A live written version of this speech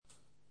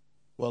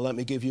Well, let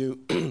me give you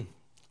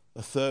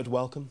a third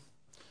welcome.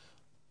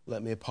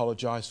 Let me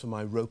apologise for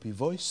my ropey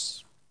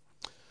voice.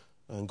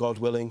 And God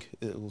willing,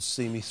 it will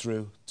see me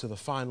through to the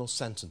final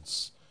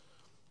sentence.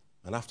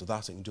 And after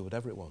that, it can do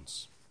whatever it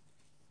wants.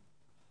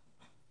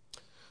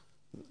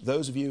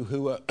 Those of you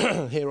who were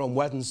here on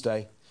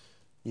Wednesday,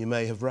 you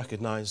may have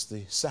recognised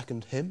the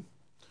second hymn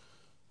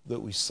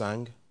that we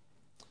sang.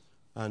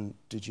 And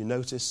did you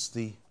notice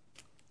the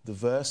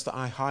verse that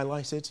I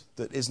highlighted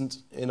that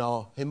isn't in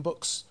our hymn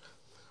books?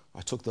 I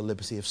took the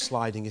liberty of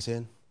sliding it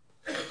in.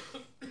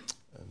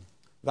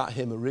 That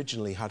hymn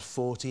originally had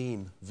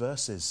 14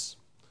 verses.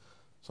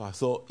 So I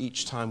thought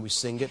each time we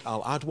sing it,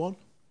 I'll add one.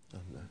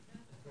 And,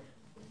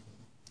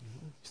 you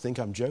think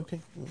I'm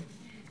joking?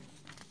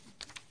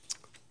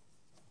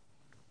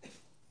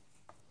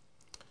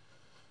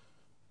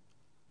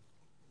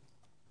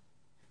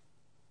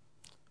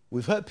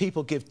 We've heard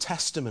people give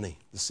testimony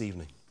this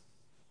evening.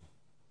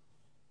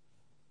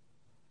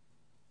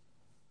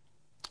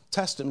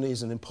 Testimony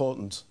is an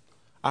important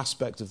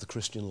aspect of the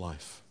Christian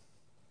life.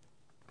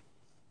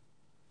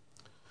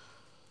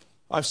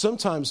 I've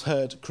sometimes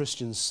heard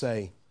Christians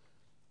say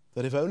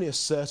that if only a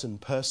certain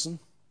person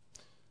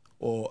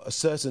or a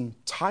certain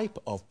type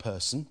of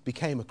person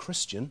became a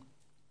Christian,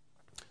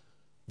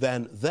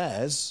 then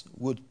theirs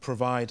would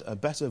provide a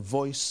better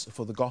voice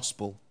for the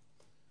gospel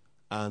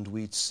and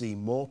we'd see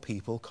more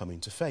people coming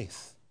to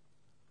faith.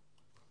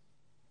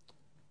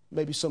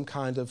 Maybe some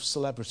kind of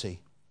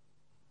celebrity,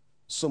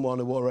 someone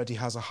who already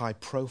has a high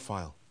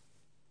profile,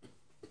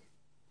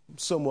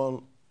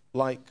 someone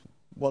like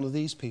one of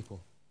these people.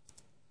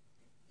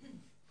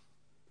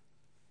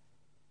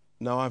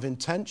 Now, I've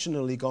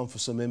intentionally gone for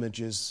some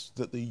images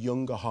that the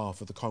younger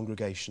half of the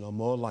congregation are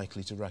more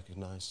likely to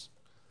recognise.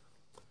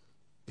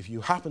 If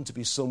you happen to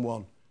be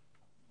someone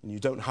and you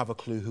don't have a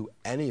clue who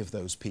any of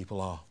those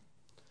people are,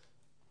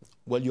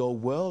 well, your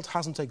world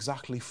hasn't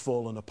exactly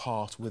fallen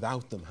apart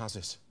without them, has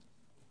it?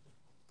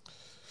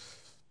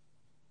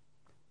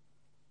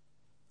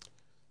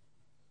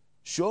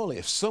 Surely,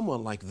 if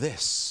someone like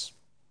this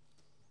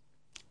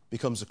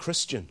becomes a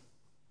Christian,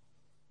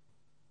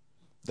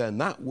 then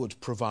that would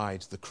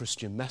provide the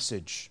Christian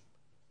message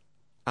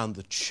and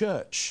the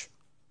church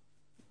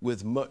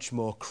with much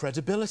more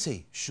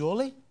credibility,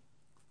 surely?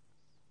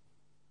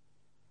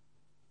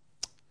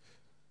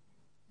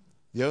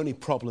 The only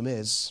problem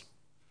is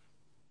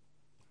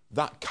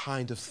that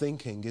kind of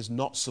thinking is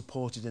not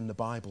supported in the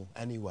Bible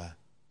anywhere.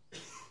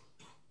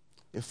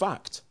 In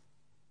fact,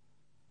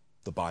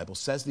 the Bible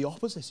says the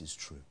opposite is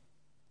true.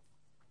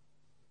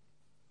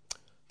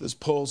 There's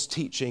Paul's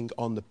teaching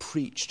on the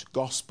preached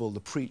gospel, the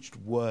preached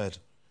word,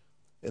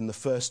 in the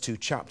first 2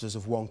 chapters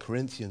of 1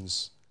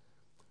 Corinthians,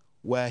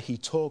 where he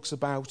talks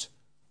about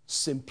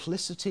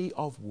simplicity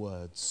of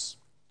words,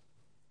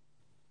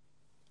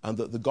 and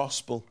that the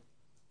gospel,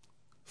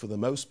 for the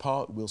most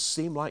part, will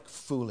seem like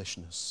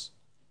foolishness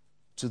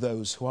to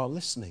those who are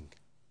listening.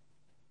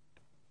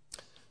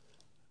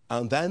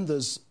 And then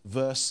there's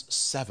verse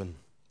 7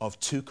 of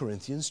 2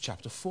 Corinthians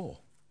chapter 4.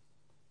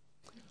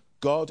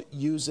 God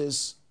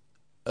uses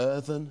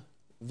earthen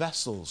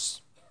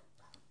vessels,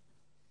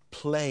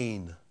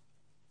 plain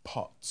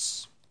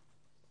pots.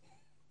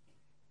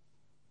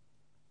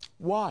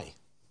 Why?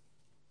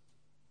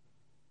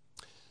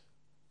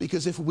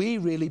 Because if we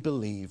really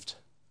believed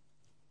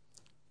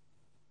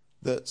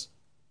that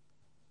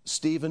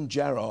Stephen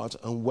Gerrard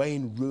and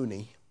Wayne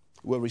Rooney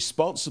were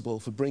responsible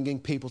for bringing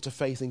people to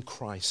faith in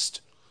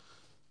Christ,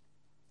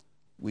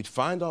 we'd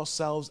find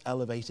ourselves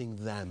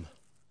elevating them,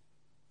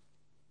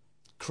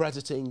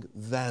 crediting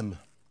them,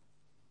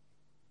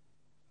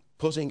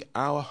 putting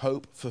our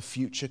hope for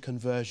future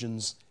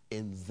conversions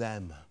in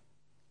them.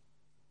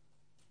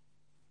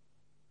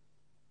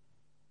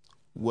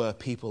 Were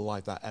people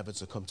like that ever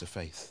to come to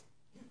faith?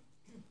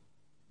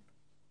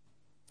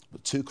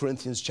 But 2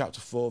 Corinthians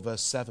chapter 4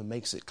 verse 7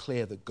 makes it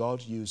clear that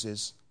God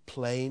uses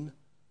plain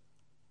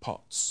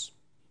pots.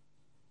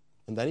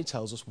 And then he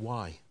tells us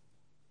why.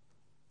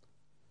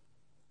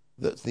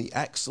 That the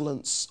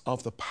excellence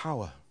of the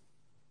power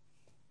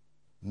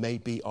may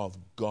be of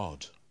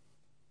God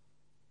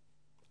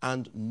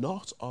and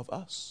not of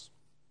us.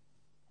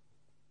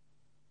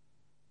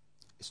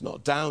 It's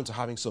not down to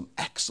having some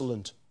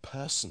excellent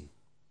person.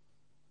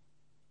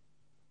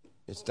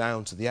 It's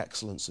down to the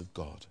excellence of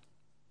God.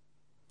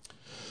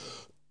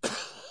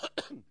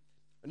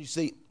 And you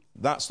see,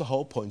 that's the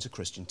whole point of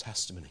Christian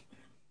testimony.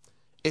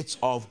 It's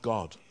of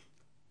God.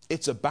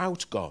 It's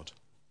about God,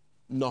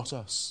 not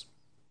us.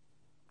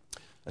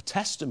 A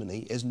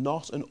testimony is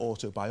not an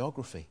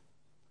autobiography.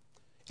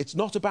 It's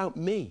not about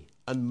me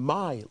and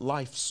my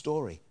life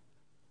story.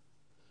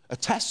 A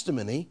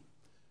testimony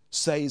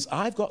says,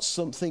 I've got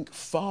something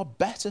far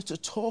better to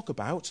talk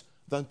about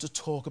than to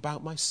talk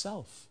about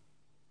myself.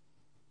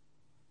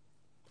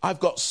 I've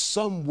got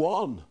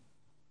someone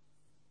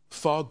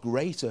far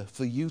greater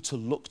for you to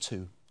look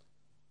to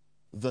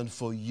than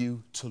for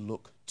you to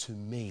look to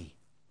me.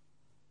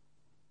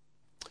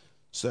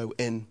 So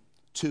in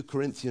 2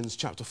 Corinthians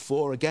chapter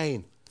 4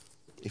 again,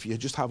 if you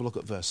just have a look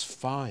at verse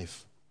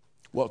 5,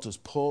 What does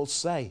Paul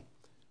say?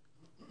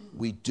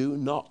 We do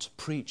not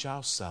preach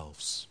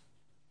ourselves,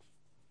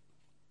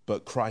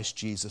 but Christ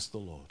Jesus the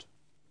Lord.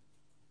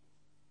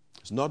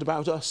 It's not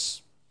about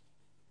us.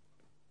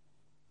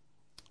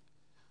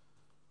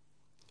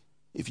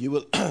 If you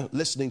were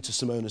listening to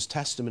Simona's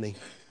testimony,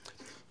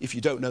 if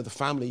you don't know the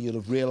family, you'll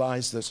have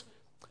realized that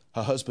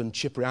her husband,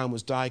 Ciprian,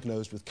 was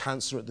diagnosed with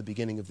cancer at the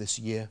beginning of this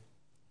year.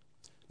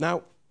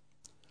 Now,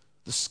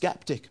 the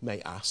skeptic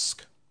may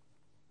ask,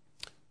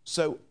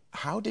 so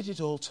how did it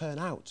all turn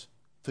out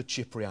for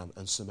Ciprian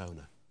and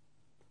Simona?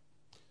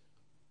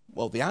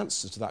 Well, the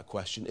answer to that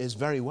question is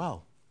very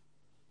well.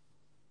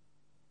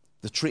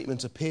 The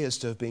treatment appears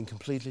to have been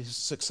completely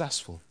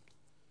successful.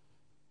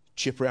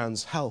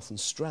 Ciprian's health and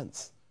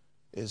strength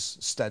is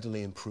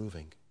steadily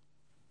improving.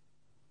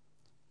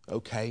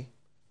 Okay,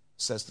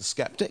 says the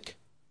skeptic.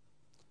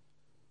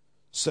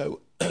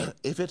 So,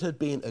 if it had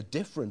been a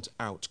different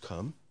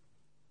outcome,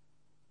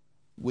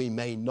 we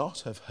may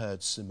not have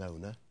heard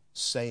Simona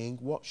saying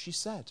what she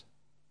said.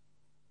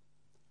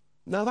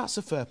 Now, that's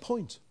a fair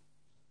point.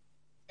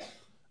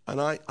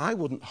 And I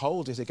wouldn't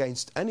hold it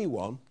against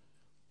anyone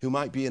who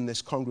might be in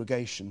this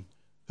congregation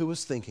who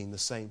was thinking the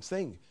same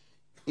thing.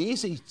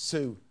 Easy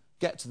to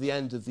get to the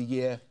end of the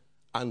year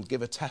and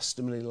give a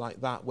testimony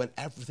like that when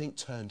everything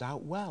turned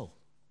out well.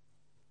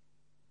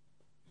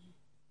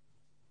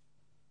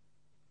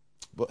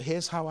 But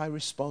here's how I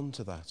respond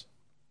to that.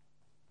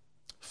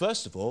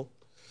 First of all,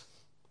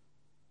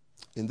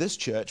 in this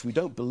church, we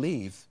don't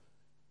believe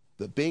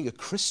that being a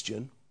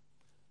Christian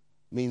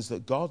means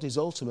that God is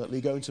ultimately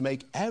going to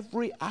make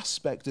every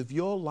aspect of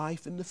your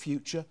life in the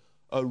future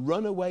a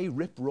runaway,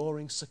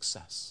 rip-roaring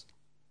success.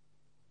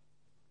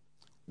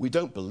 We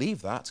don't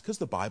believe that because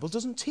the Bible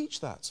doesn't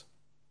teach that.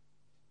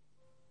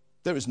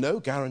 There is no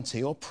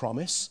guarantee or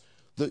promise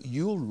that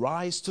you'll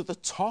rise to the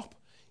top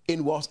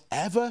in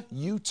whatever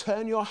you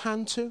turn your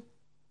hand to.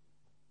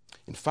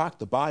 In fact,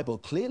 the Bible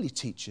clearly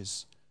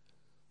teaches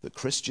that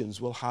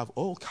Christians will have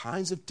all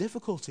kinds of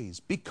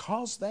difficulties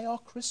because they are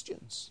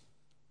Christians.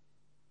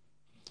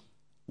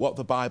 What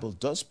the Bible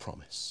does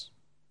promise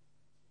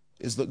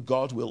is that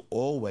God will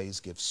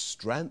always give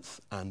strength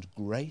and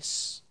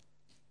grace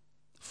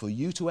for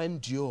you to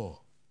endure,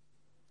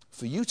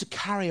 for you to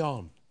carry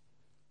on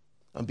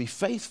and be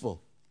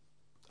faithful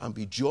and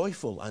be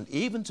joyful and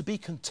even to be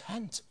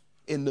content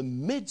in the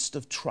midst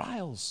of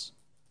trials.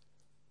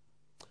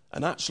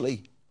 And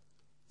actually,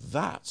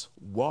 that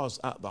was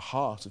at the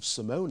heart of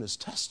Simona's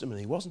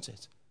testimony, wasn't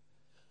it?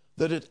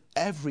 That at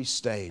every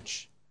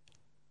stage,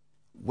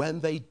 when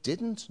they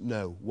didn't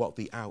know what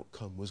the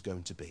outcome was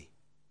going to be,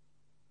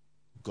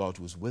 God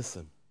was with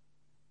them.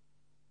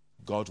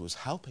 God was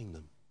helping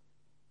them.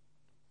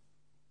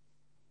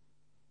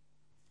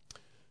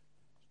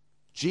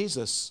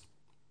 Jesus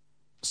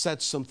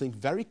said something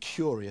very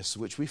curious,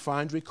 which we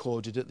find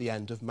recorded at the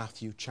end of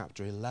Matthew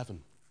chapter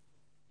 11.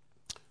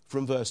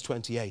 From verse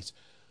 28.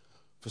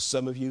 For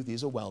some of you,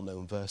 these are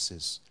well-known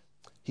verses.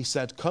 He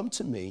said, "Come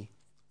to me,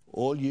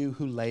 all you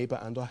who labor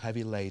and are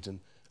heavy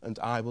laden, and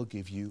I will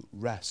give you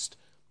rest."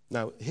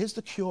 Now, here's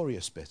the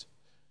curious bit.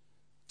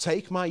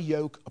 "Take my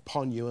yoke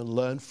upon you and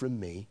learn from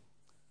me,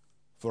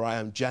 for I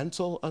am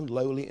gentle and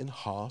lowly in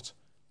heart,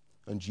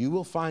 and you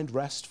will find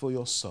rest for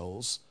your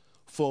souls.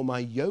 For my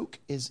yoke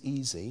is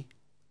easy,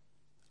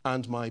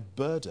 and my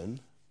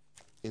burden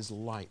is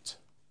light."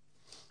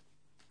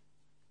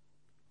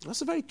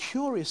 That's a very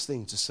curious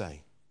thing to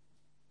say.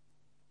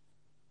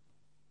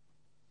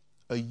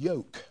 A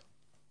yoke.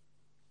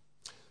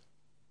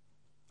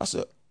 That's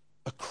a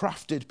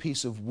crafted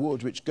piece of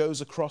wood which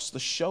goes across the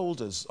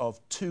shoulders of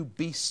two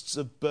beasts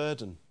of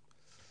burden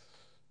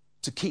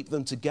to keep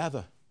them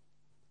together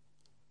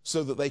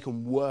so that they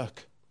can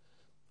work.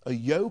 A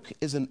yoke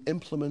is an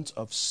implement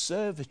of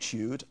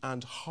servitude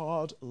and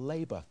hard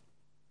labor.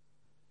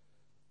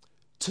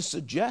 To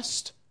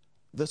suggest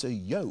that a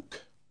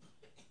yoke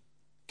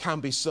can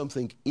be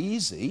something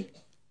easy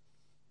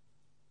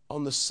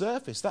on the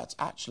surface, that's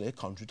actually a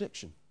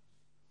contradiction.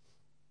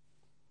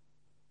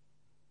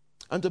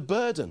 And a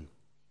burden.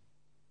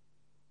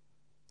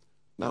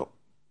 Now,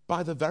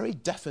 by the very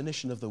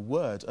definition of the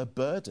word, a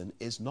burden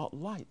is not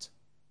light,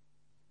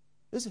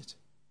 is it?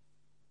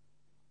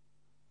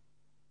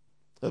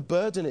 A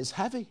burden is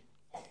heavy.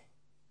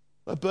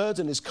 A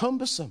burden is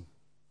cumbersome.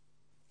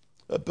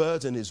 A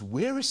burden is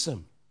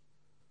wearisome.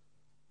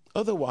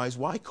 Otherwise,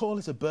 why call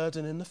it a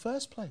burden in the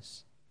first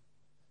place?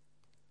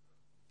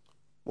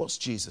 What's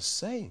Jesus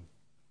saying?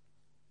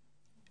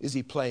 Is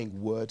he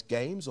playing word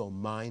games or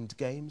mind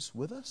games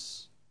with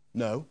us?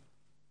 No.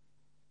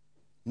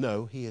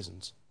 No, he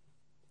isn't.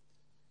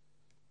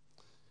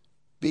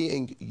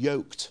 Being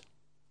yoked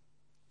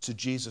to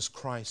Jesus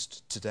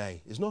Christ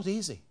today is not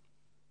easy.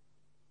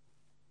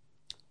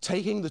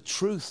 Taking the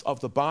truth of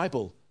the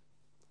Bible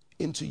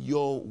into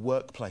your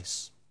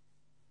workplace,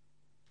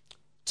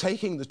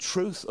 taking the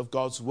truth of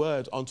God's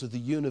word onto the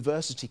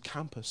university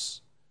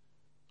campus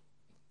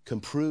can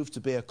prove to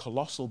be a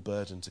colossal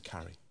burden to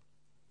carry.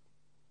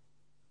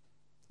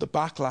 The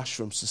backlash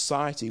from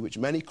society, which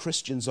many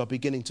Christians are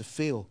beginning to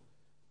feel,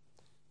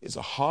 is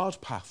a hard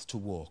path to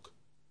walk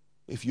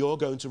if you're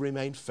going to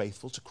remain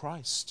faithful to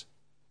Christ.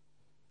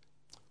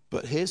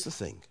 But here's the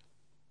thing.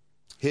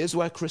 Here's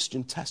where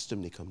Christian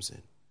testimony comes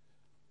in.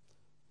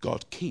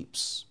 God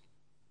keeps.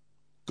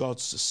 God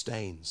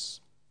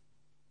sustains.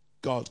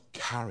 God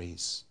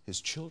carries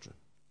his children.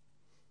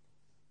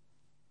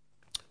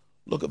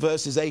 Look at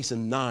verses 8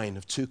 and 9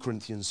 of 2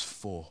 Corinthians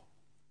 4.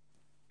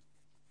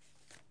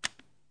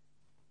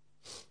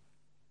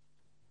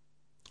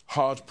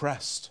 Hard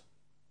pressed,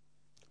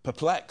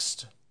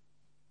 perplexed,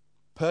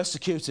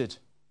 persecuted,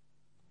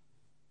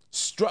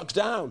 struck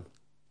down,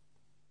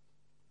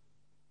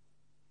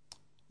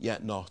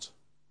 yet not,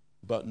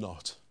 but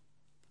not.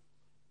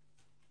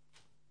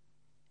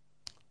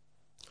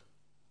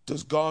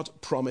 Does God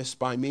promise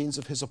by means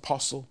of his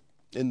apostle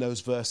in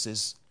those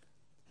verses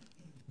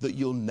that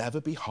you'll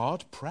never be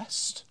hard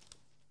pressed?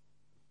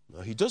 No,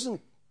 he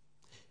doesn't.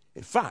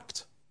 In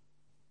fact,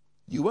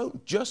 you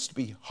won't just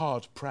be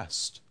hard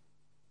pressed.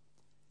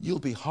 You'll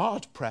be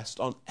hard pressed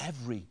on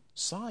every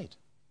side.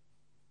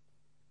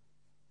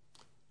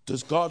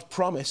 Does God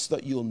promise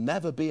that you'll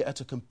never be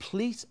at a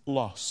complete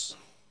loss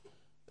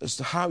as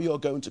to how you're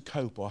going to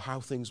cope or how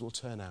things will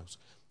turn out?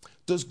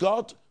 Does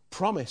God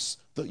promise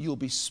that you'll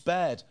be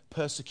spared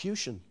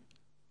persecution?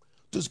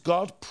 Does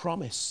God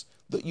promise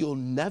that you'll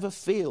never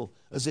feel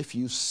as if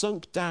you've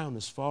sunk down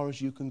as far as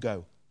you can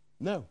go?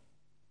 No.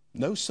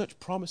 No such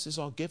promises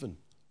are given.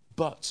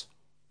 But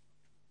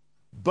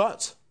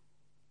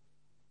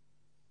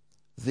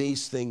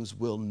these things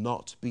will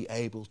not be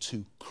able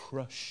to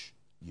crush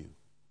you,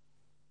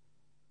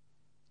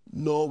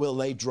 nor will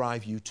they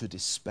drive you to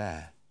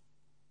despair,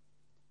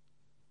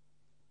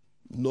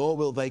 nor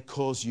will they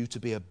cause you to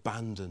be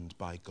abandoned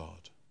by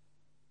God.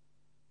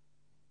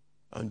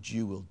 And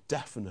you will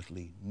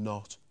definitely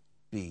not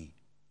be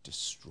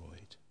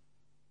destroyed.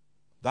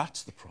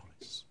 That's the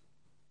promise.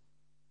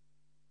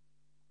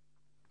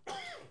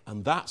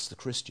 And that's the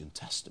Christian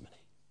testimony.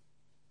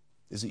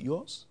 Is it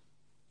yours?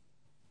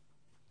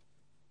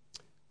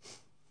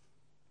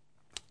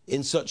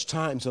 In such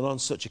times and on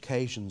such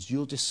occasions,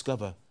 you'll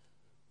discover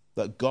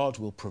that God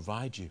will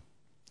provide you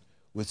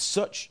with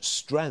such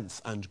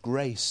strength and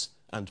grace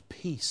and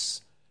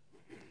peace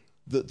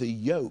that the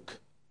yoke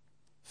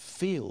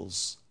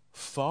feels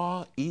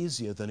far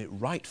easier than it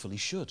rightfully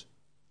should.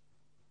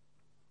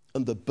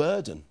 And the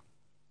burden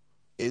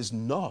is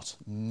not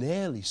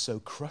nearly so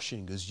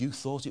crushing as you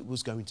thought it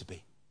was going to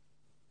be.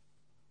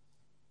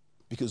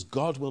 Because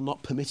God will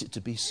not permit it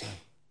to be so.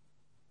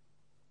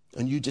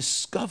 And you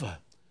discover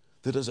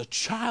that as a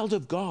child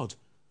of God,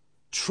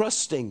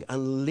 trusting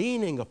and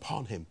leaning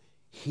upon him,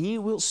 he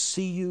will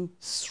see you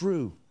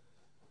through.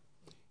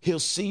 He'll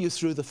see you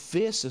through the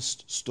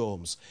fiercest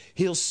storms.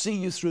 He'll see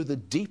you through the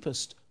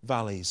deepest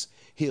valleys.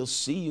 He'll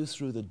see you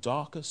through the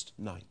darkest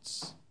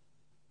nights.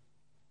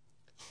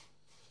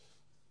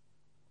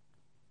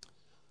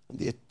 And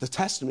the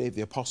testimony of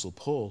the Apostle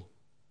Paul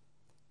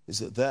is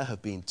that there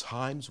have been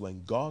times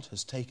when God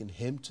has taken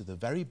him to the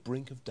very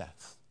brink of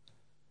death.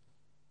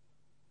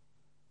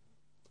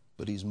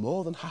 But he's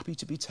more than happy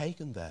to be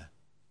taken there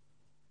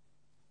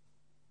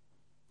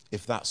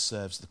if that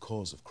serves the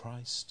cause of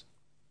Christ.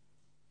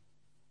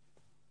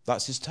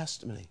 That's his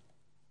testimony.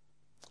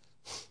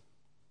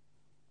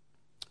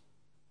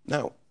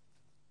 Now,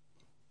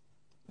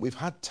 we've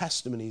had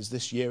testimonies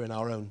this year in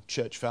our own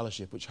church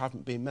fellowship which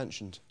haven't been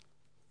mentioned.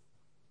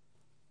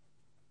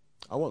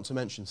 I want to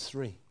mention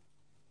 3.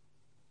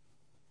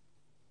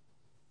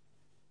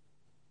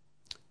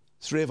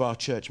 3 of our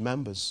church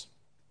members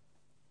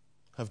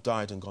have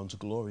died and gone to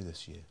glory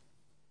this year.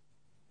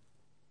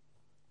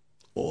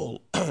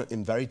 All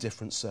in very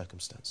different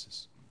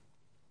circumstances.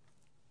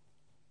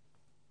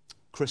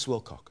 Chris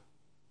Wilcock,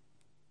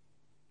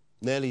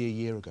 nearly a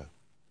year ago.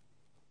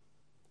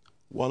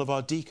 One of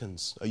our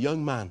deacons, a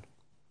young man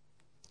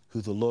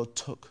who the Lord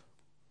took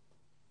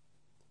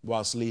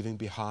whilst leaving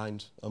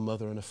behind a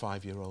mother and a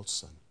 5-year-old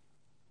son.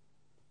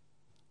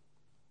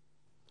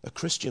 A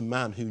Christian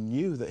man who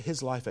knew that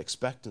his life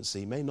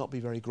expectancy may not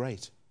be very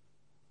great,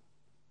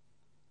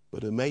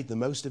 but who made the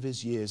most of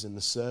his years in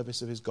the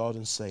service of his God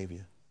and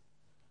Saviour,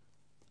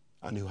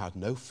 and who had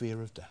no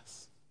fear of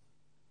death.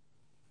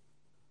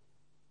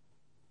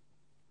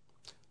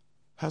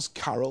 Has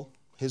Carol,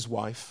 his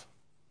wife,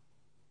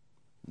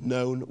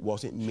 known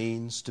what it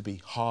means to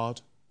be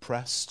hard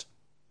pressed,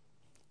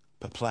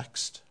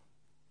 perplexed,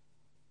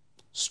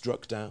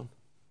 struck down?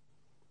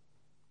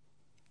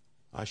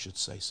 I should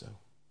say so.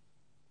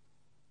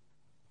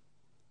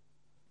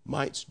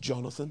 Might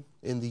Jonathan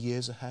in the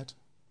years ahead?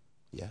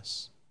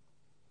 Yes.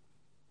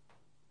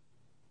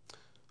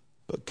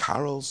 But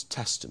Carol's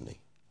testimony,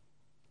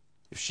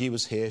 if she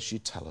was here,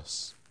 she'd tell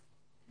us.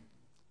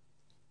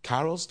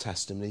 Carol's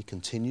testimony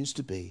continues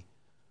to be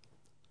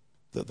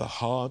that the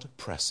hard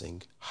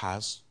pressing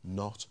has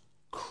not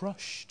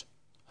crushed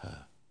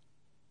her.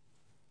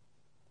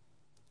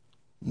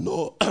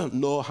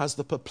 Nor has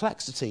the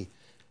perplexity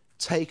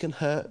taken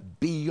her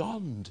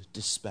beyond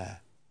despair.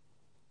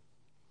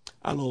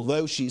 And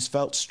although she's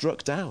felt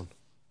struck down,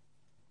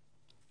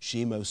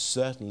 she most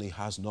certainly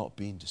has not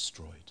been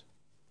destroyed.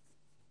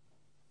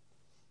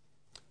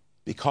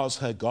 Because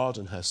her God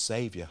and her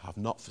Saviour have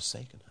not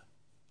forsaken her.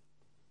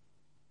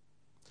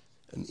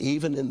 And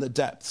even in the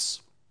depths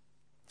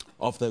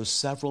of those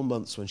several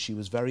months when she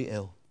was very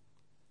ill,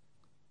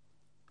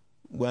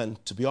 when,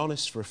 to be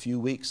honest, for a few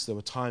weeks there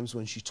were times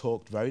when she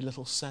talked very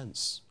little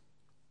sense,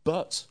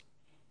 but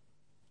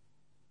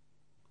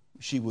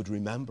she would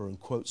remember and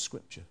quote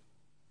Scripture.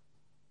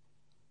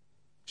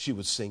 She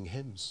would sing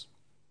hymns.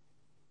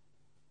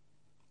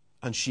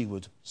 And she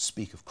would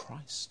speak of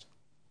Christ.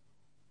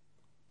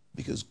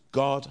 Because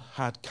God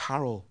had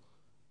Carol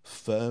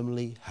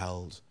firmly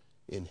held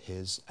in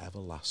his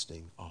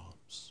everlasting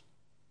arms.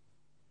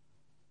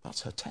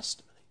 That's her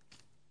testimony.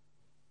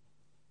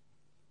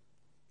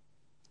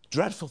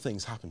 Dreadful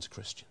things happen to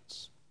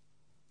Christians.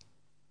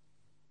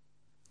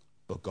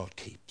 But God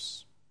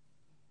keeps.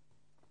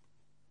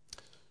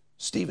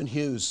 Stephen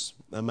Hughes,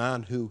 a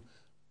man who,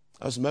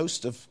 as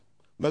most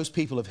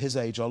people of his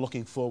age are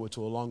looking forward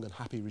to a long and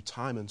happy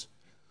retirement,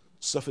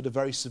 suffered a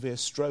very severe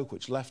stroke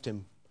which left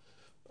him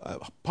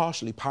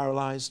partially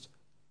paralyzed,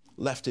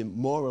 left him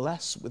more or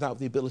less without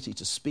the ability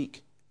to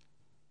speak,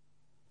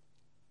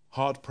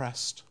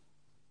 hard-pressed,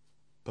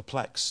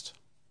 perplexed,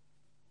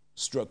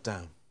 struck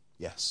down,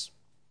 yes.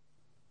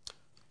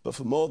 But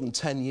for more than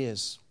 10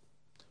 years,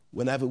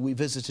 whenever we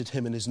visited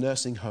him in his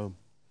nursing home,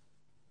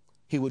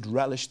 he would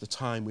relish the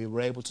time we were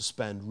able to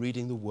spend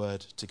reading the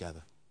Word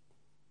together,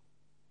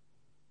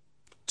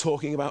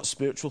 talking about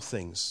spiritual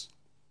things,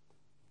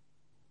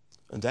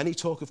 and any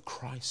talk of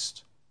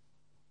Christ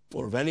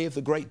or of any of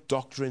the great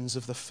doctrines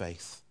of the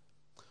faith.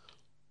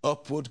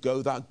 Up would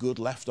go that good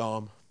left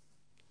arm.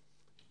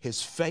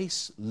 His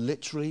face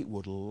literally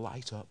would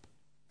light up.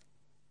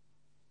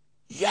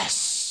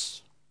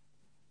 Yes!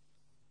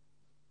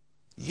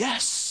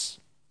 Yes!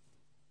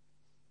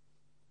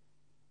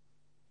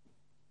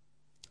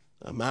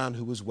 A man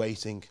who was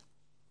waiting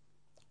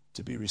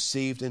to be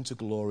received into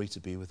glory to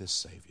be with his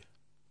Saviour.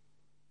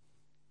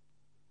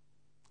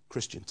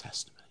 Christian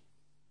testimony.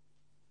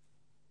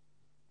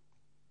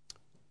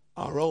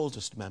 Our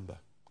oldest member,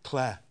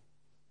 Claire,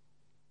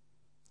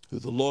 who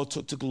the Lord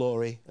took to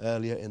glory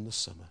earlier in the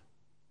summer.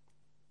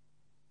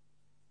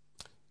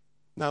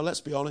 Now,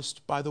 let's be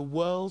honest, by the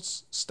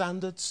world's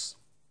standards,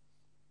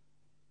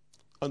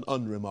 an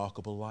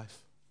unremarkable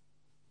life.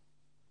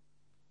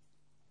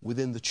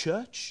 Within the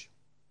church,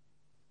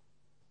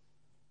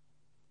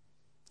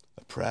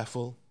 a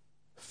prayerful,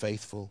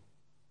 faithful,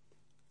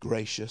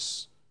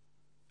 gracious,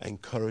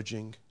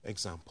 encouraging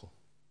example.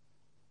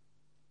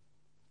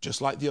 Just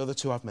like the other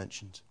two I've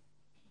mentioned.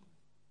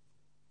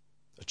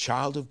 A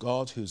child of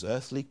God whose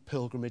earthly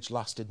pilgrimage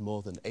lasted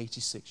more than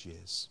 86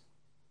 years.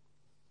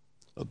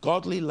 A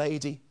godly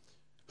lady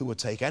who would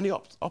take any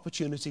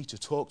opportunity to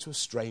talk to a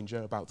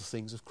stranger about the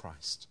things of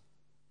Christ.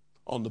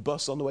 On the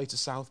bus on the way to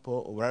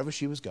Southport or wherever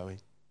she was going.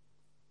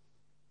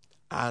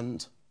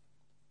 And,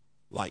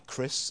 like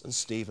Chris and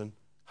Stephen,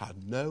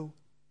 had no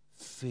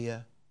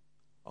fear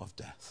of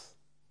death.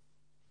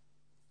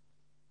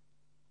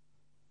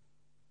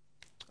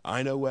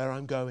 I know where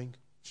I'm going,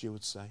 she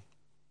would say.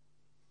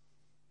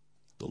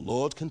 The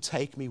Lord can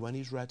take me when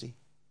he's ready,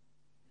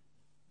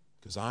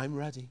 because I'm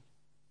ready.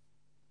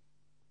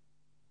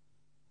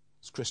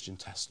 It's Christian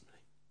testimony.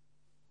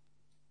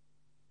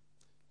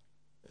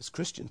 It's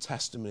Christian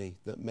testimony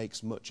that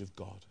makes much of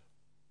God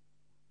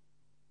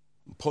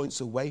and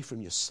points away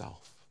from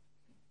yourself,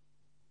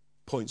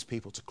 points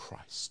people to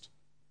Christ,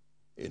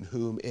 in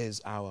whom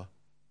is our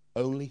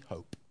only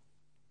hope.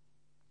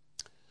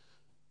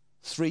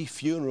 3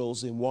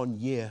 funerals in 1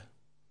 year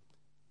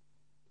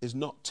is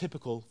not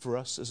typical for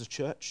us as a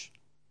church.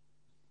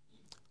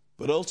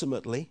 But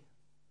ultimately,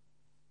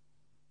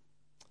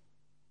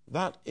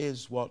 that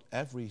is what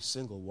every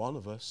single one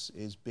of us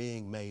is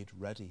being made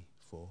ready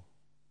for.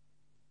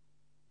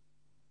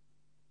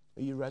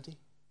 Are you ready?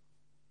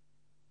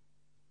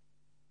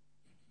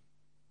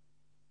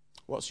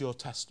 What's your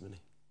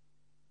testimony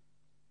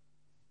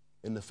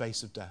in the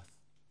face of death?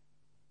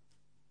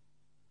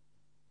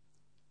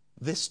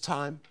 This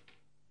time,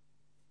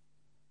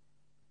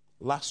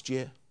 last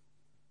year,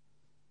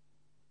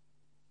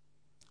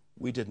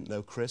 we didn't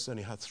know Chris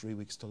only had 3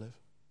 weeks to live.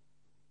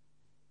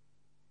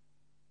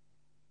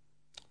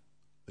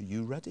 Are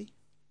you ready?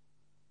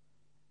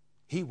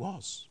 He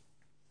was.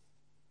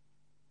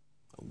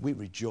 And we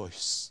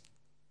rejoice.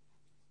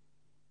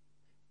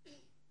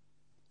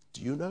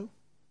 Do you know?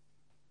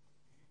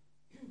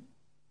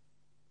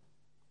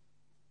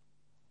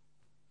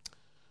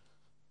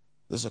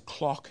 There's a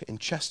clock in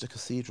Chester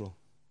Cathedral.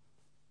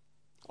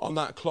 On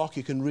that clock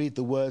you can read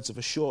the words of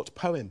a short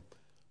poem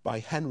by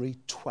Henry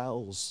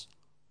Twells.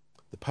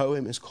 The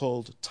poem is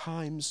called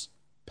Time's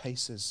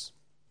Paces.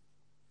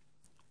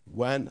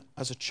 When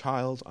as a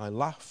child I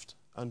laughed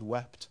and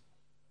wept,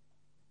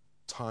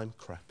 time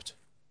crept.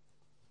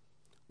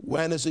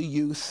 When as a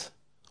youth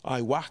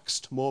I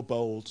waxed more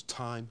bold,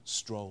 time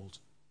strolled.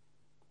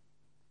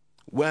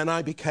 When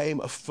I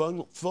became a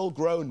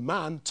full-grown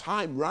man,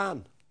 time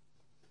ran.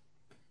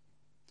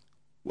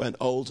 When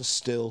older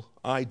still,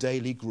 I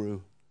daily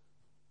grew.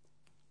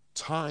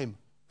 Time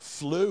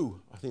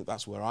flew. I think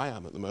that's where I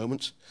am at the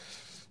moment.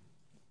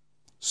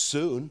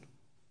 Soon,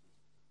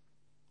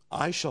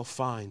 I shall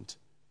find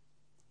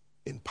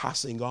in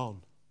passing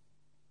on,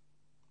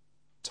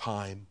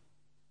 time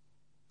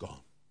gone.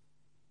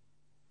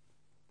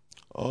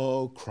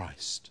 O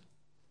Christ,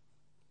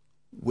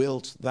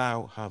 wilt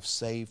thou have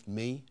saved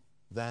me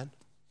then?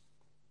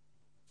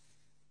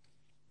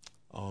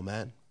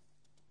 Amen.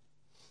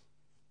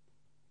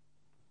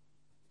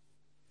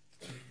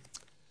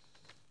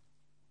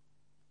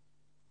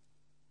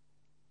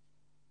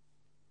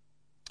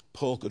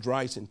 Paul could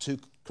write in 2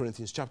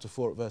 Corinthians chapter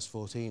 4 at verse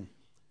 14,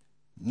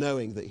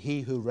 knowing that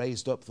he who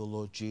raised up the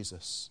Lord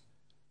Jesus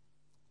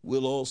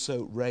will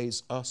also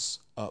raise us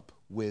up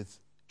with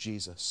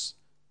Jesus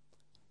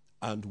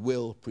and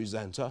will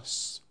present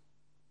us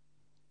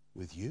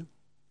with you.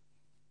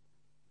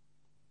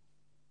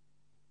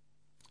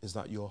 Is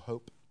that your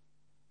hope?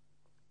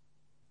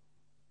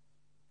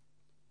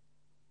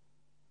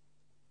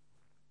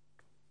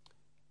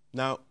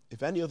 Now,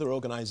 if any other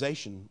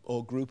organization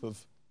or group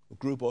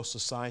or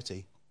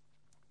society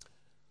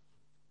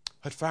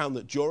had found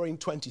that during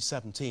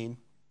 2017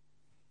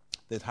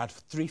 they'd had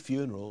 3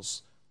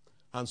 funerals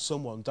and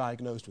someone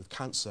diagnosed with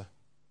cancer,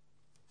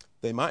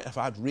 they might have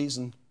had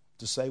reason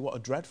to say what a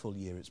dreadful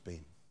year it's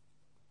been.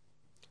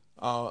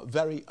 Our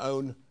very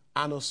own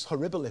annus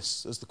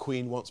horribilis, as the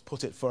Queen once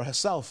put it for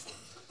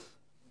herself.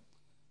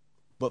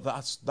 But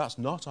that's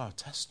not our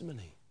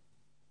testimony.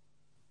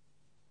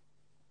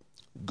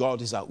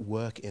 God is at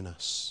work in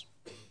us.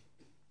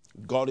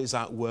 God is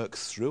at work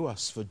through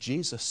us for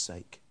Jesus'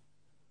 sake,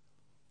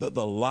 that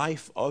the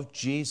life of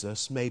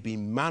Jesus may be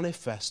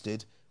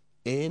manifested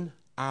in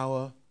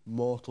our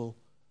mortal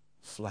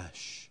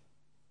flesh,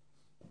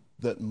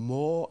 that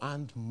more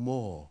and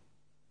more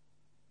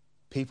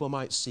people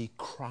might see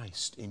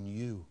Christ in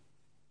you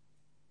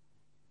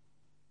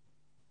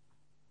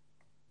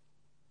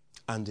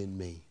and in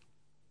me.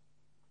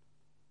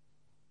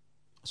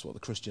 That's what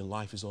the Christian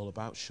life is all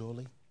about,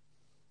 surely.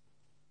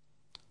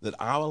 That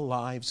our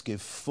lives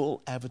give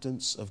full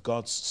evidence of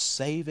God's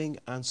saving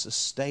and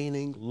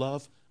sustaining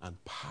love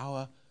and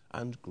power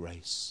and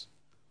grace.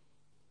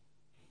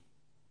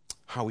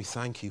 How we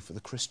thank you for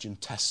the Christian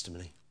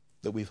testimony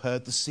that we've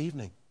heard this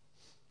evening.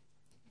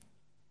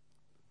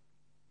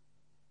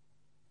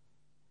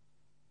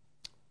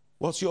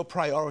 What's your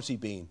priority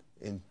been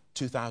in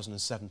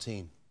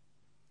 2017?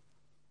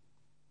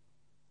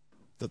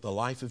 That the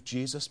life of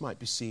Jesus might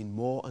be seen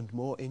more and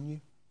more in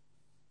you?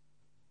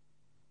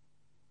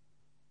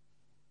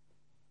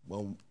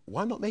 Well,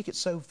 why not make it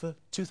so for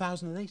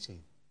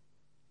 2018?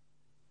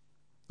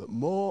 That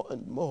more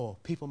and more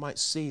people might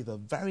see the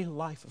very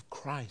life of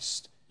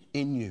Christ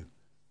in you.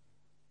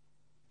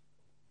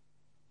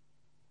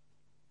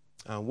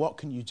 And what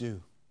can you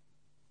do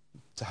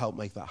to help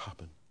make that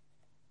happen?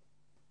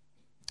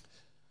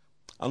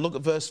 And look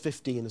at verse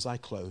 15 as I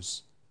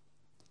close.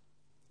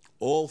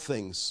 All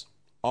things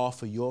are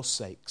for your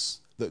sakes,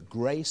 that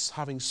grace,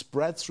 having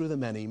spread through the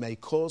many, may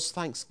cause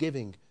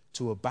thanksgiving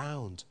to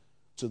abound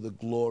to the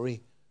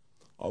glory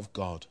of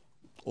God.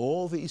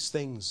 All these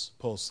things,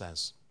 Paul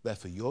says, they're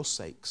for your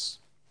sakes,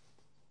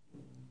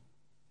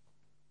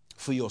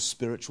 for your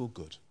spiritual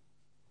good.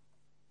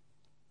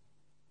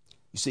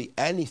 You see,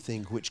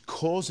 anything which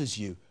causes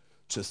you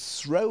to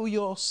throw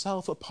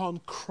yourself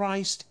upon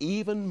Christ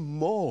even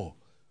more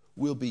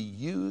will be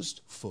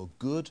used for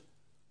good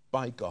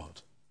by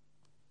God.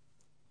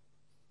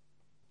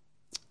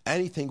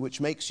 Anything which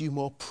makes you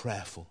more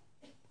prayerful,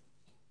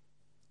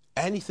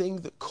 anything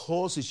that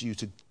causes you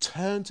to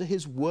turn to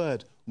his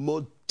word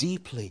more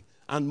deeply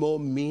and more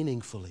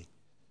meaningfully.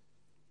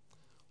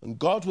 And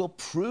God will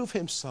prove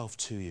himself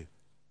to you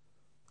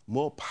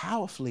more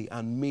powerfully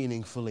and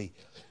meaningfully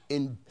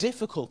in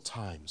difficult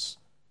times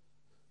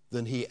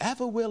than he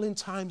ever will in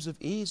times of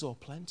ease or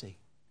plenty.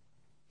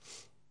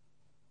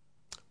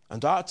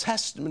 And our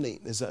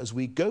testimony is that as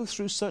we go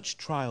through such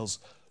trials,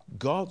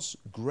 God's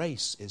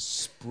grace is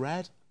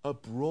spread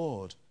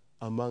abroad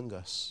among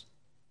us.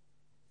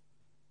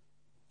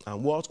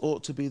 And what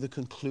ought to be the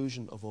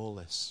conclusion of all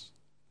this?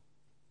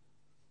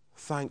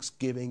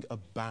 Thanksgiving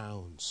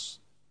abounds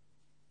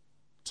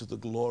to the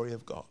glory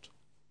of God.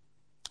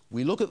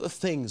 We look at the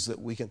things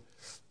that we can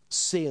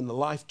see in the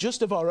life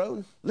just of our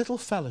own little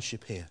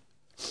fellowship here,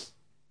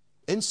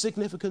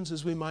 insignificant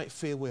as we might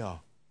feel we are.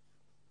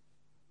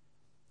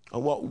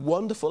 And what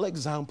wonderful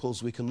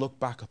examples we can look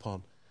back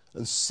upon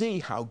and see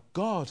how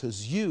God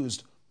has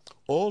used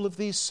all of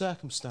these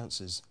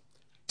circumstances,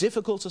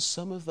 difficult as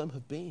some of them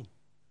have been.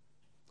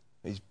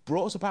 He's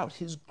brought about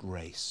his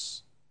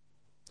grace.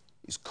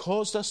 He's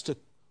caused us to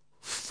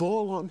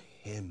fall on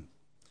him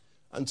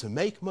and to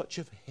make much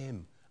of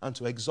him and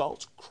to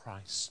exalt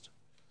Christ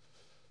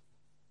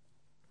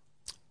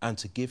and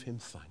to give him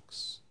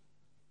thanks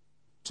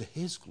to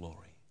his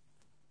glory.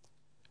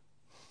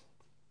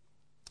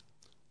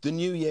 The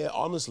New Year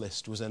honours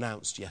list was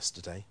announced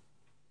yesterday.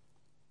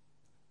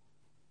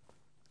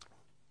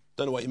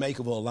 Don't know what you make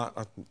of all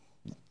that.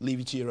 leave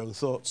you to your own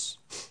thoughts.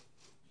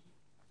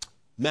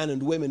 Men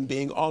and women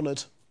being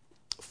honoured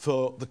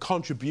for the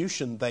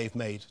contribution they've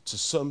made to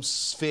some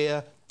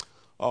sphere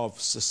of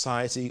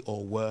society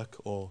or work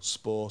or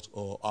sport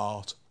or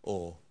art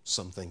or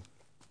something.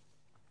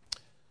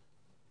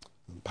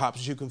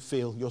 Perhaps you can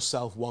feel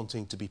yourself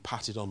wanting to be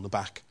patted on the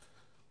back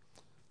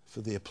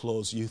for the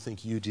applause you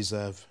think you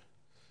deserve.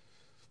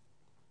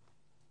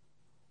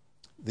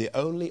 The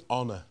only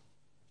honour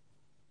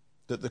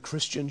that the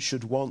Christian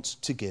should want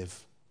to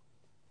give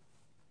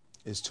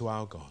is to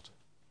our God,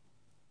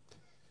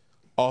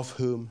 of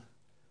whom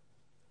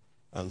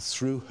and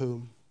through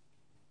whom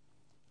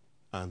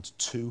and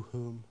to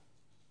whom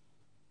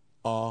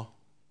are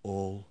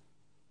all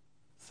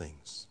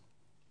things.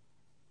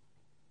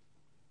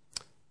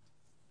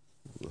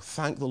 We'll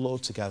thank the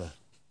Lord together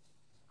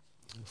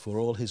for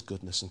all his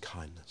goodness and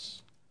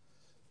kindness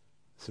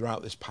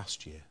throughout this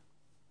past year.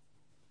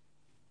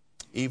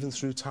 Even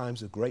through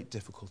times of great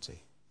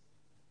difficulty,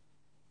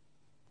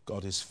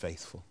 God is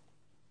faithful.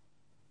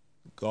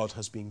 God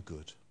has been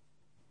good.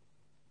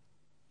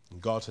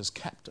 And God has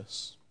kept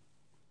us.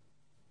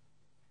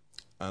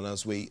 And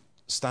as we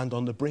stand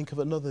on the brink of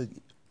another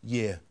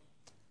year,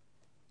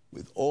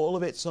 with all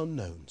of its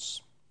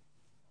unknowns,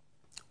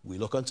 we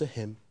look unto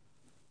him,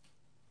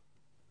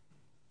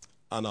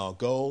 and our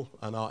goal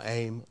and our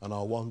aim and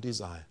our one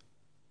desire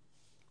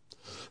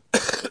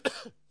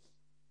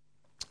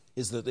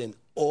is that in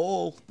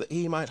all that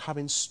he might have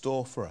in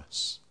store for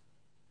us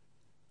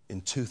in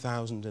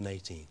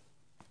 2018,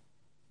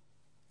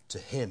 to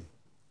him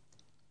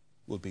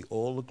will be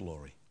all the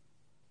glory,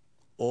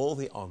 all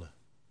the honour,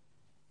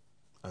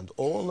 and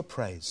all the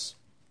praise.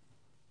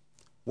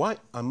 Why?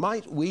 And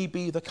might we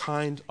be the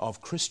kind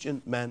of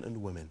Christian men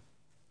and women,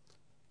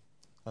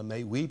 and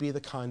may we be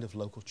the kind of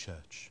local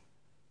church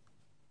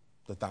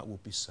that will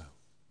be so.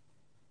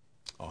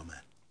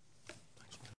 Amen.